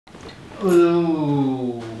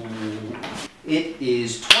Ooh. It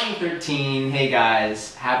is 2013. Hey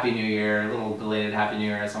guys, Happy New Year. A little belated Happy New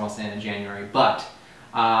Year. It's almost the end of January, but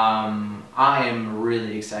I am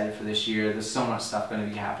really excited for this year. There's so much stuff going to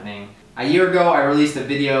be happening. A year ago, I released a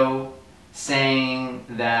video saying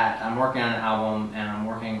that I'm working on an album and I'm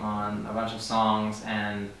working on a bunch of songs,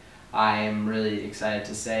 and I am really excited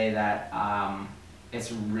to say that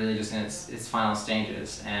it's really just in its final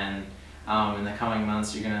stages, and in the coming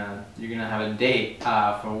months you're gonna have a date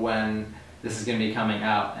for when this is gonna be coming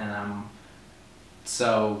out, and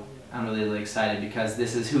I'm really excited because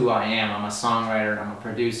this is who I am. I'm a songwriter, I'm a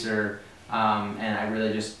producer, and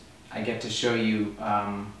I get to show you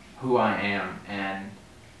who I am, and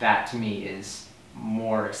that to me is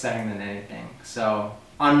more exciting than anything. So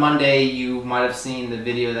on Monday you might have seen the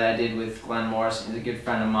video that I did with Glenn Morris. He's a good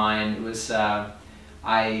friend of mine. It was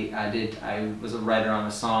I was a writer on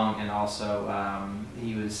the song, and also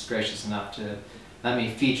he was gracious enough to let me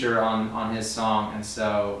feature on his song, and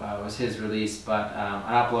so it was his release, but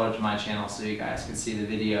I uploaded it to my channel so you guys can see the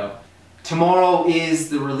video. Tomorrow is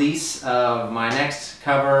the release of my next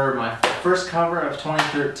cover, my first cover of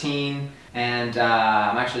 2013, and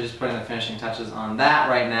I'm actually just putting the finishing touches on that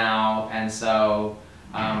right now, and so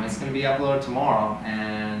it's going to be uploaded tomorrow,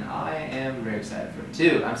 and I am very excited for it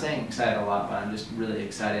too. I'm saying excited a lot, but I'm just really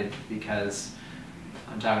excited because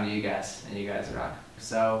I'm talking to you guys, and you guys rock.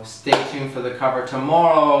 So stay tuned for the cover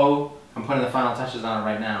tomorrow. I'm putting the final touches on it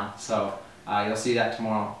right now, so you'll see that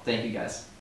tomorrow. Thank you guys.